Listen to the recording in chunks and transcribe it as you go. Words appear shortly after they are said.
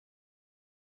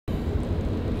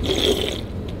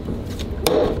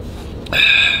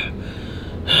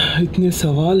इतने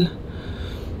सवाल.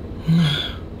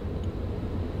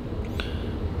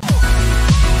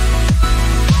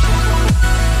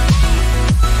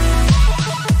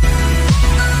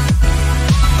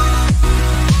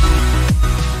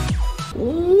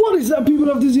 What is up, people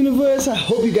of this universe? I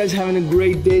hope you guys are having a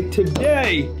great day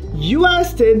today. You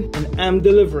asked it and I'm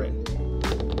delivering.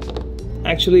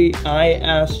 Actually, I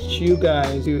asked you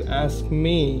guys to ask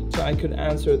me so I could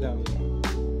answer them.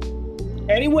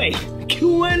 Anyway,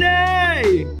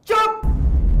 Q&A! Chop!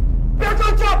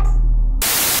 Chop!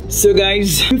 So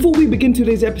guys, before we begin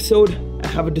today's episode, I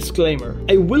have a disclaimer.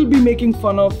 I will be making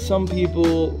fun of some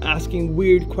people asking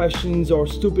weird questions or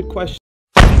stupid questions.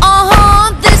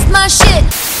 This my shit.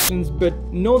 But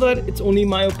know that it's only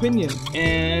my opinion,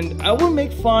 and I will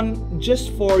make fun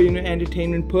just for, you know,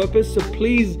 entertainment purpose. So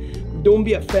please don't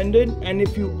be offended, and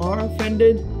if you are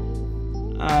offended,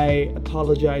 I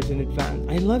apologize in advance.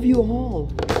 I love you all.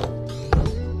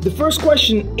 The first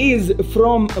question is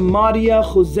from Maria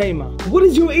Joseima. What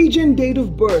is your age and date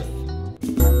of birth?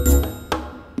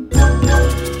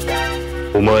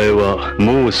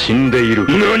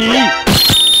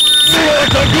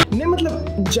 नहीं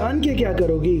मतलब जान के क्या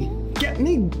करोगी? क्या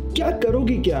नहीं क्या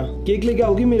करोगी क्या? केक लेके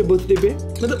आओगी मेरे बर्थडे पे?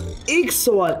 मतलब एक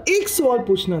सवाल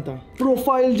पूछना था.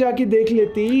 प्रोफाइल जाके देख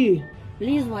लेती.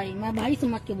 प्लीज भाई, मैं भाई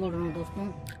समझ के बोल रहा हूँ दोस्तों.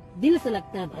 दिल से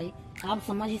लगता है भाई, आप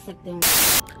समझ ही सकते हो.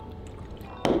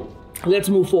 Let's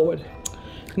move forward.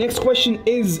 Next question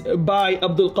is by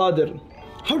Abdul Qadir.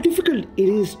 How difficult it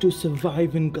is to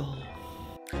survive in Gulf?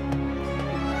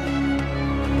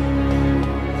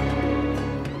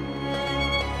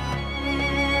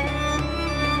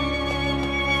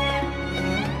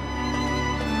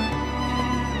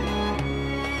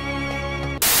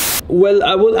 Well,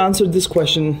 I will answer this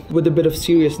question with a bit of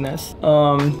seriousness.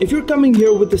 If you're coming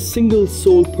here with the single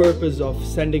sole purpose of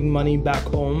sending money back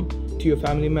home to your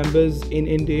family members in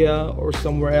India or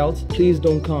somewhere else, please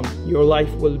don't come. Your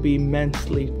life will be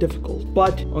immensely difficult.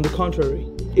 But on the contrary,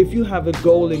 if you have a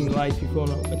goal in life, if you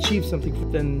want to achieve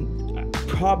something, then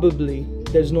probably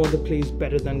there's no other place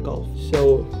better than Gulf.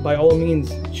 So by all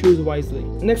means, choose wisely.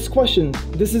 Next question.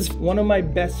 This is one of my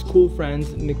best school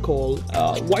friends, Nicole.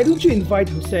 Why don't you invite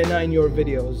Hussaina in your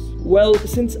videos? Well,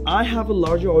 since I have a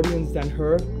larger audience than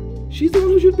her, she's the one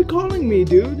who should be calling me,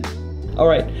 dude.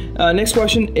 Alright, next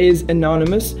question is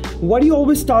anonymous. Why do you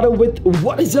always start out with,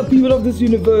 what is up, people of this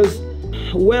universe?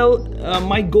 Well,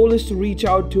 my goal is to reach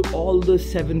out to all the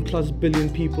 7+ billion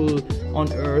people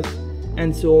on Earth.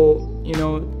 And so, you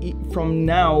know, from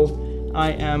now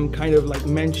I am kind of like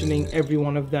mentioning every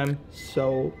one of them.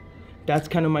 So that's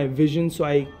kind of my vision, so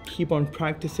I keep on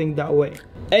practicing that way.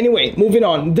 Anyway, moving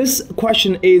on. This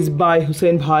question is by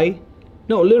Hussein Bhai.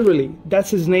 No, literally,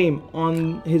 that's his name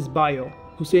on his bio.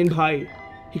 Hussein Bhai.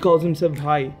 He calls himself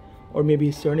Bhai, or maybe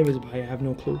his surname is Bhai, I have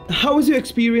no clue. How is your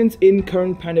experience in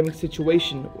current pandemic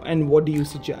situation, and what do you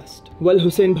suggest? Well,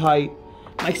 Hussein Bhai,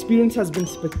 my experience has been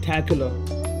spectacular.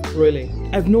 Really,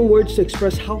 I have no words to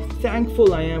express how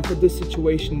thankful I am for this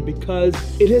situation, because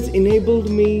it has enabled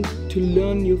me to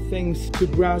learn new things, to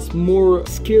grasp more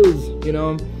skills, you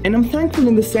know. And I'm thankful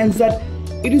in the sense that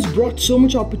it has brought so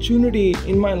much opportunity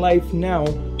in my life now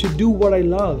to do what I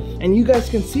love. And you guys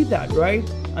can see that, right?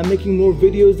 I'm making more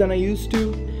videos than I used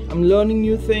to. I'm learning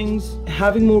new things,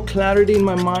 having more clarity in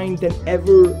my mind than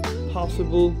ever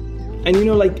possible. And you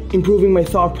know, like improving my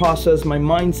thought process, my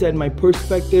mindset, my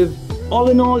perspective. All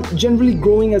in all, generally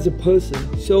growing as a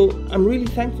person. So I'm really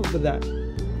thankful for that.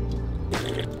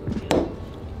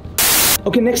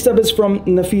 Okay, next up is from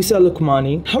Nafisa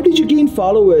Lukmani. How did you gain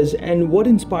followers and what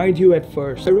inspired you at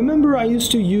first? I remember I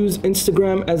used to use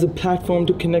Instagram as a platform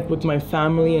to connect with my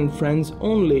family and friends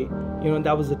only. You know,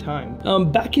 that was the time.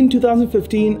 Back in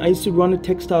 2015, I used to run a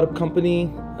tech startup company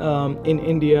in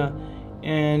India,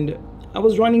 and I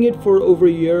was running it for over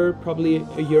a year, probably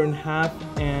a year and a half,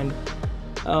 and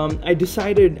I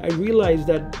realized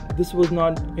that this was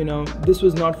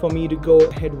not for me to go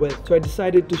ahead with. So I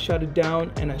decided to shut it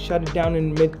down, and I shut it down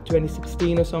in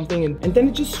mid-2016 or something. And then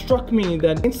it just struck me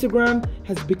that Instagram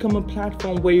has become a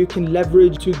platform where you can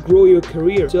leverage to grow your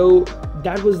career. So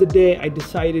that was the day I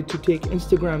decided to take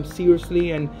Instagram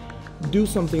seriously and do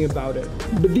something about it.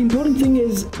 But the important thing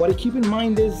is, what I keep in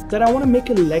mind is that I want to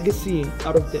make a legacy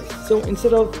out of this. So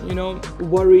instead of, you know,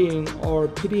 worrying or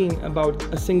pitying about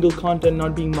a single content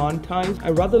not being monetized, I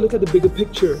rather look at the bigger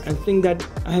picture and think that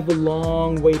I have a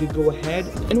long way to go ahead.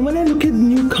 And when I look at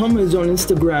newcomers on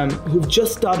Instagram who've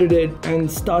just started it and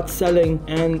start selling,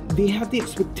 and they have the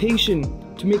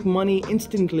expectation to make money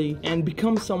instantly and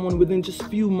become someone within just a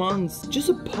few months, just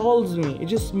appalls me. It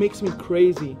just makes me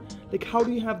crazy. Like, how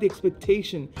do you have the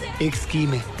expectation? एक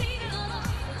scheme है,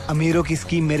 अमीरों की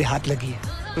scheme मेरे हाथ लगी है।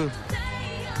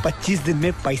 25 दिन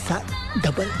में पैसा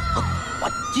डबल।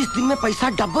 25 दिन में पैसा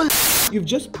double. You've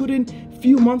just put in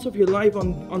few months of your life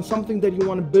on something that you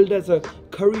want to build as a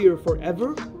career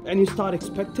forever, and you start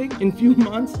expecting in few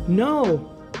months? No,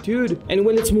 dude.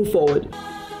 Anyway, let's move forward.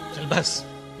 चल बस,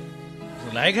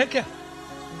 रुलाएगा क्या?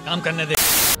 काम करने दे।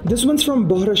 This one's from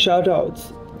Bohra Shoutouts.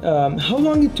 How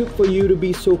long it took for you to be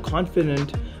so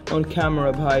confident on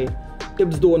camera, bhai?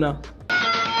 Tips do na.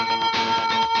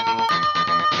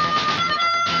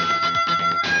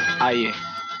 आइए।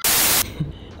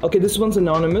 Okay, this one's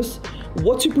anonymous.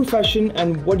 What's your profession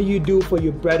and what do you do for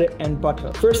your bread and butter?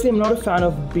 Firstly, I'm not a fan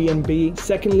of B&B.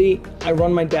 Secondly, I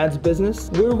run my dad's business.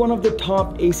 We're one of the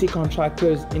top AC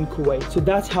contractors in Kuwait. So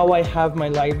that's how I have my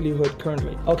livelihood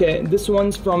currently. Okay, this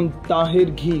one's from Tahir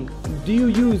Ghee. Do you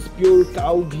use pure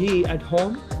cow ghee at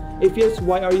home? If yes,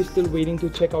 why are you still waiting to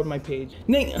check out my page?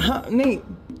 नहीं,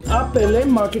 आप पहले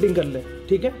marketing कर ले,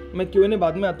 ठीक है? मैं Q&A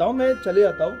बाद में आता हूँ, मैं चले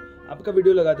जाता हूँ, आपका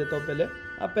वीडियो लगा देता हूँ पहले,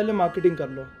 आप पहले marketing कर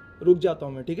लो, रुक जाता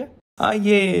हूँ मैं, ठीक है?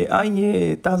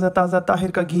 आइए ताज़ा ताज़ा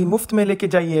ताहिर का घी मुफ्त में लेके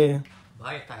जाइए।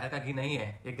 भाई ताहिर का घी नहीं है,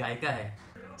 ये गाय का है।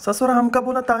 ससुरा हमका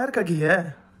बोला ताहिर का घी है।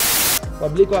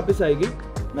 पब्लिक वापस आएगी,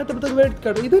 मैं तब तक वेट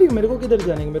कर रही। इधर ही, मेरे को किधर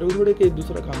जाने का, मेरे को थोड़े कहीं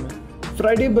दूसरा काम है।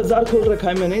 फ्राइडे बाजार खोल रखा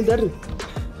है मैंने इधर।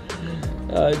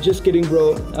 Just kidding, bro.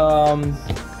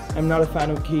 I'm not a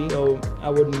fan of ghee, so I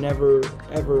would never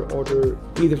ever order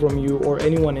either from you or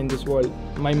anyone in this world.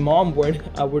 My mom would.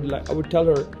 I would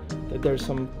tell her that there's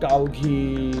some cow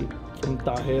ghee from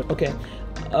Tahir. Okay.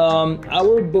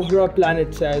 Our Bohra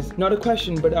Planet says, not a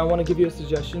question, but I want to give you a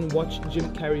suggestion. Watch Jim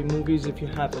Carrey movies if you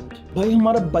haven't. भाई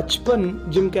हमारा बचपन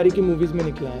Jim Carrey की movies में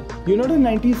निकला है. You're not a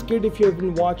 90s kid if you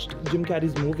haven't watched Jim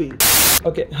Carrey's movie.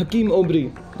 Okay, Hakeem Obri,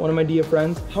 one of my dear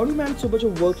friends. How do you manage so much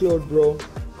of workload, bro?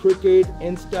 Cricket,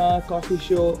 Insta, coffee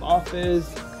show, office,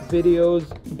 videos.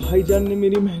 भाईजान ने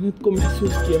मेरी मेहनत को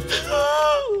महसूस किया.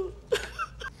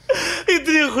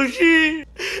 इतनी खुशी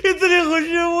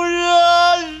मुझे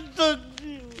आज तक।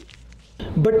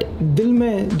 बट दिल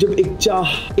में जब एक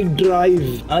चाह, एक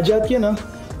ड्राइव आ जाती है ना,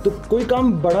 तो कोई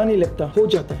काम बड़ा नहीं लगता, हो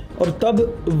जाता है, और तब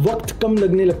वक्त कम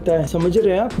लगने लगता है. समझ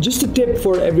रहे हैं आप? Just a tip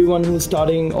for everyone who's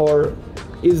starting or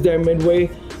is there midway.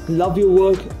 Love your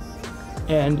work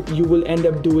and you will end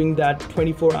up doing that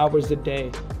 24 hours a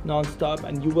day non-stop,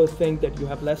 and you will think that you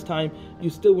have less time. You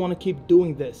still want to keep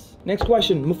doing this. Next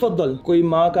question, Mufaddal. कोई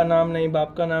माँ का नाम नहीं,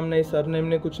 बाप का नाम नहीं, surname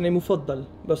नहीं, कुछ नहीं, मुफद्दल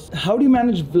बस. How do you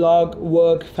manage vlog,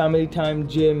 work, family time,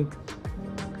 gym?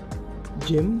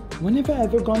 When have I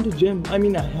ever gone to gym? I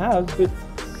mean, I have, but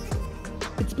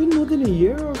it's been more than a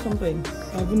year or something.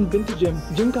 I haven't been to gym.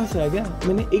 Gym कहाँ से आ गया?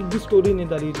 मैंने एक भी story नहीं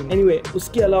डाली gym. Anyway,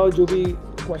 उसके अलावा जो भी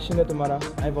question है तुम्हारा,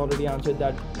 I've already answered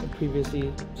that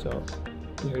previously, so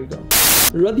here you go.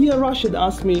 Radia Rashid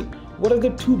asked me, what are the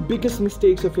two biggest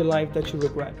mistakes of your life that you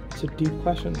regret? It's a deep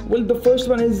question. Well, the first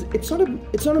one is, it's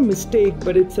not a mistake,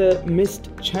 but it's a missed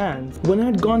chance. When I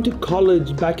had gone to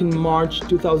college back in March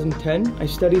 2010, I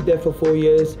studied there for 4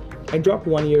 years. I dropped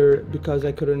 1 year because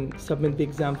I couldn't submit the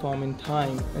exam form in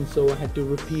time, and so I had to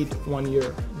repeat 1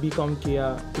 year. BCom kiya,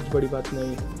 kuch badi baat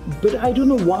nahi. But I don't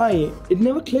know why, it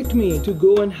never clicked me to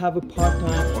go and have a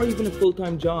part-time or even a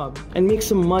full-time job and make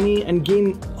some money and gain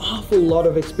an awful lot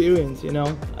of experience, you know.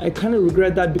 I kind of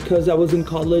regret that because I was in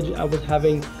college, I was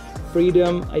having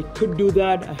freedom, I could do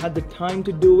that, I had the time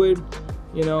to do it,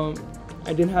 you know.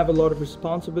 I didn't have a lot of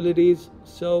responsibilities,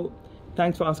 so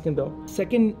thanks for asking though.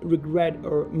 Second regret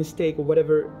or mistake or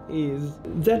whatever is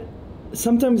that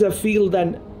sometimes I feel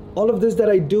that all of this that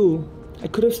I do, I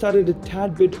could have started a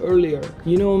tad bit earlier.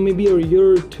 You know, maybe a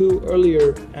year or two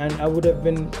earlier, and I would have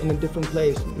been in a different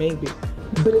place, maybe.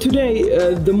 But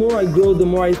today, the more I grow, the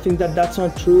more I think that that's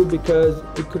not true, because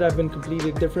it could have been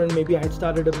completely different. Maybe I had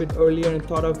started a bit earlier and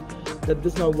thought of that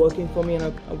this is not working for me, and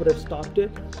I would have stopped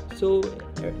it. So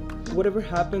whatever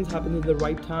happens at the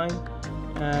right time,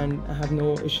 and I have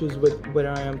no issues with where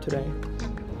I am today.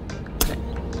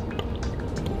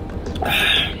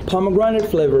 Pomegranate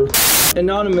flavor.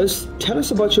 Anonymous, tell us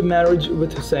about your marriage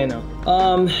with Husseina.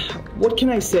 What can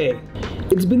I say?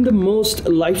 It's been the most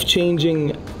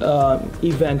life-changing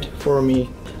event for me.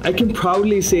 I can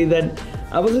proudly say that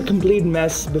I was a complete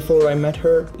mess before I met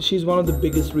her. She's one of the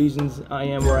biggest reasons I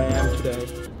am where I am today.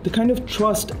 The kind of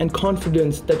trust and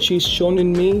confidence that she's shown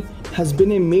in me has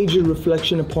been a major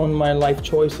reflection upon my life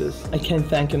choices. I can't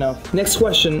thank enough. Next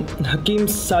question, Hakeem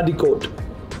Sadikot.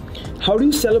 How do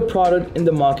you sell a product in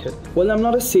the market? Well, I'm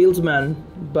not a salesman,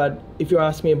 but if you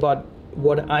ask me about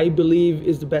what I believe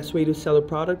is the best way to sell a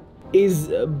product, is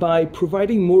by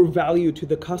providing more value to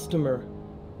the customer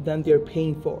than they're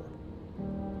paying for.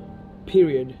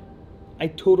 period. I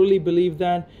totally believe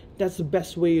that. That's the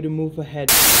best way to move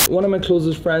ahead. One of my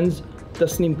closest friends,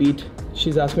 Tasneem Beat,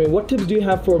 she's asking me, what tips do you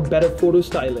have for better photo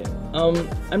styling?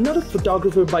 I'm not a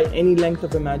photographer by any length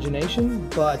of imagination,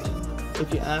 but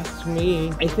if you ask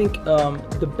me, I think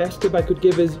the best tip I could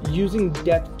give is using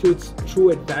depth to its true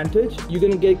advantage. You're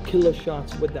gonna get killer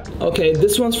shots with that. Okay,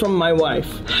 this one's from my wife.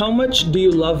 How much do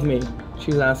you love me?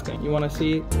 She's asking. You wanna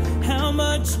see it? How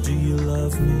much do you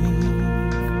love me?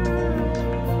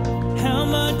 How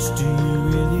much do you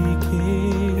really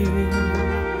care?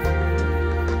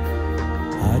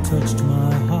 I touched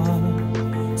my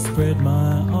heart, spread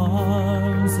my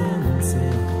arms and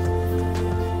said,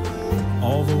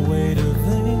 all the way to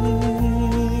there.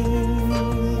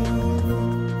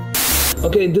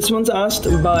 Okay, this one's asked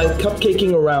by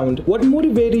Cupcaking Around. What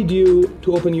motivated you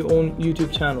to open your own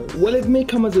YouTube channel? Well, it may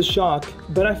come as a shock,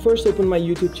 but I first opened my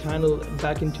YouTube channel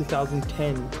back in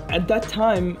 2010. At that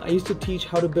time, I used to teach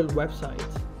how to build websites,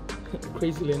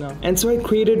 crazily enough. And so I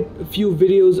created a few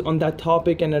videos on that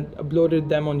topic and I uploaded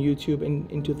them on YouTube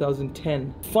in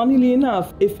 2010. Funnily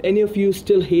enough, if any of you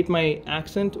still hate my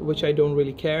accent, which I don't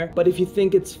really care, but if you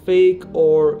think it's fake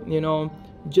or, you know,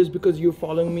 just because you're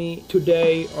following me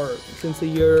today or since a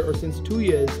year or since 2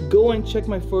 years, go and check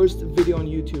my first video on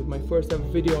YouTube, my first ever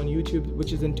video on YouTube,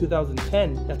 which is in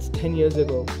 2010. That's 10 years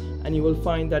ago. And you will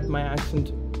find that my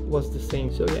accent was the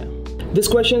same. So yeah. This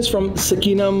question is from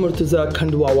Sakina Murtaza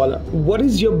Khandwawala. What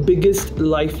is your biggest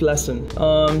life lesson?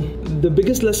 The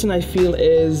biggest lesson I feel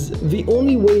is the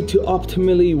only way to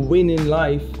optimally win in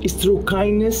life is through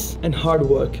kindness and hard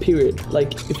work, period.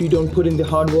 Like, if you don't put in the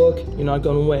hard work, you're not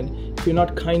gonna win. If you're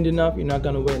not kind enough, you're not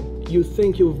gonna win. You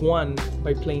think you've won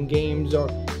by playing games or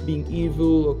being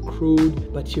evil or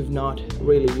crude, but you've not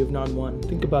won.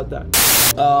 Think about that.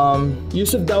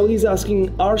 Yusuf Dawdi is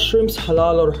asking, are shrimps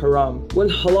halal or haram? Well,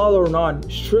 halal or not,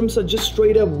 shrimps are just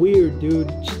straight up weird, dude.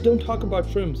 Just don't talk about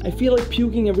shrimps. I feel like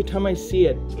puking every time I see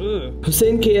it. Ugh.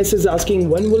 Hussein KS is asking,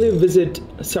 when will you visit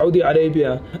Saudi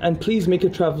Arabia? And please make a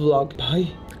travel vlog. Bhai,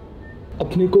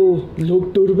 अपने को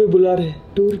लोग tour पे बुला रहे,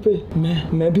 tour पे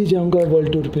मैं भी जाऊंगा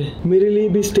वर्ल्ड टूर पे. मेरे लिए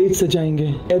भी स्टेज सजाएंगे,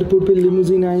 एयरपोर्ट पे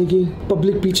लिमोजिन आएगी,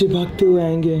 पब्लिक पीछे भागते हुए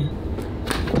आएंगे.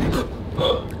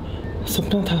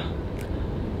 सपना था,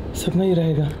 सपना ही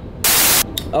रहेगा.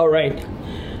 Alright,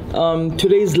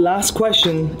 today's last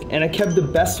question, and I kept the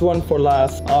best one for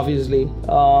last, obviously.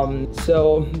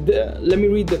 Let me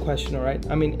read the question, alright?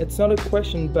 I mean, it's not a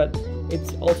question, but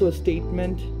it's also a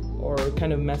statement or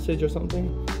kind of message or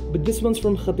something. But this one's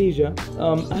from Khadija.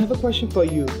 I have a question for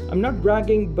you. I'm not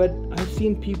bragging, but I've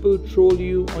seen people troll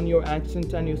you on your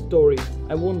accent and your story.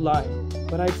 I won't lie,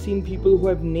 but I've seen people who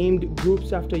have named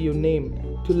groups after your name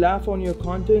to laugh on your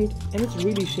content, and it's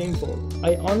really shameful.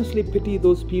 I honestly pity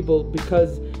those people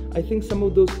because I think some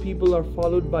of those people are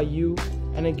followed by you,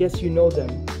 and I guess you know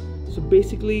them. So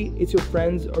basically, it's your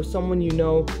friends or someone you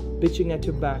know bitching at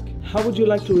your back. How would you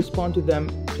like to respond to them?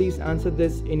 Please answer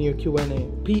this in your Q&A.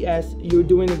 P.S. You're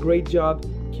doing a great job.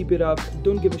 Keep it up.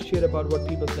 Don't give a shit about what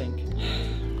people think.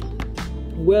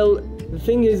 Well, the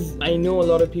thing is, I know a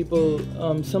lot of people,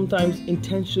 sometimes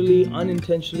intentionally,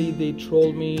 unintentionally, they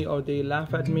troll me or they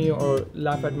laugh at me or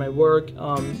laugh at my work.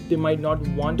 They might not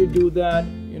want to do that,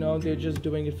 you know, they're just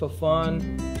doing it for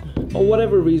fun or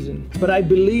whatever reason. But I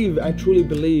truly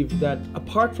believe that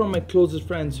apart from my closest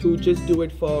friends who just do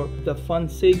it for the fun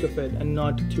sake of it and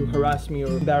not to harass me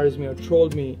or embarrass me or troll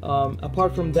me,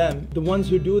 apart from them, the ones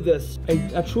who do this,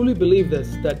 I truly believe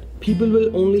this, that people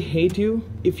will only hate you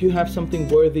if you have something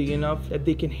worthy enough that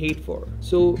they can hate for.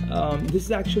 So this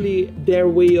is actually their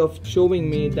way of showing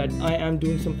me that I am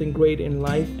doing something great in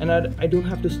life and I don't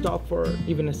have to stop for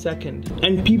even a second.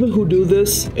 And people who do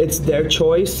this, it's their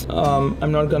choice.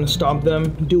 I'm not gonna stop them.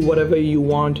 Do whatever you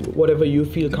want, whatever you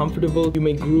feel comfortable. You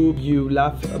make group, you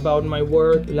laugh about my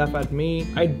work, you laugh at me.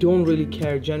 I don't really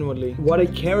care genuinely. What I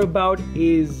care about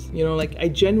is, you know, like, I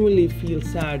genuinely feel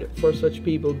sad for such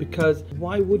people, because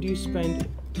why would you spend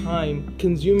time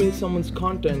consuming someone's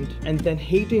content and then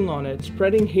hating on it,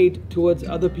 spreading hate towards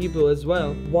other people as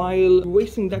well, while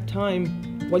wasting that time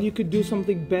while you could do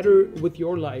something better with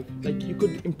your life? Like, you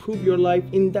could improve your life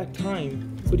in that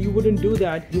time, but you wouldn't do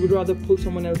that. You would rather pull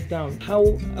someone else down.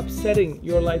 How upsetting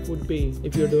your life would be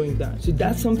if you're doing that. So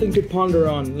that's something to ponder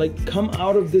on. Like, come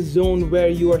out of this zone where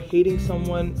you are hating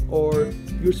someone or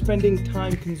you're spending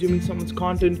time consuming someone's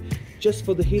content just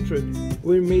for the hatred.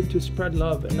 We're made to spread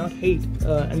love and not hate,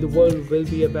 and the world will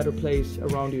be a better place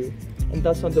around you. And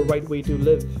that's not the right way to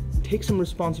live. Take some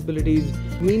responsibilities.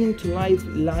 Meaning to life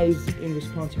lies in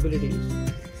responsibilities.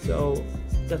 So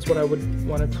that's what I would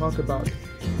want to talk about.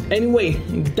 Anyway,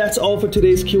 that's all for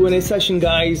today's Q&A session,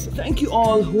 guys. Thank you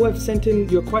all who have sent in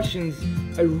your questions.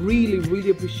 I really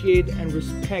appreciate and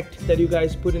respect that you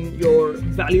guys put in your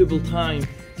valuable time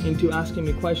into asking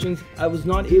me questions. I was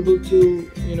not able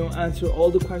to, answer all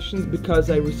the questions because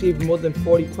I received more than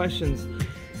 40 questions.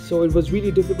 So it was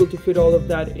really difficult to fit all of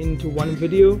that into one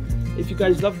video. If you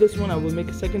guys love this one, I will make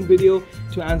a second video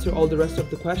to answer all the rest of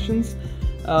the questions.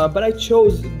 But I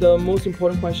chose the most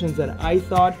important questions that I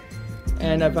thought,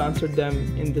 and I've answered them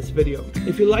in this video.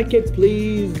 If you like it,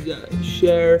 please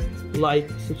share, like,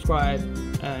 subscribe,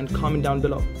 and comment down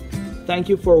below. Thank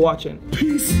you for watching.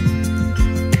 Peace.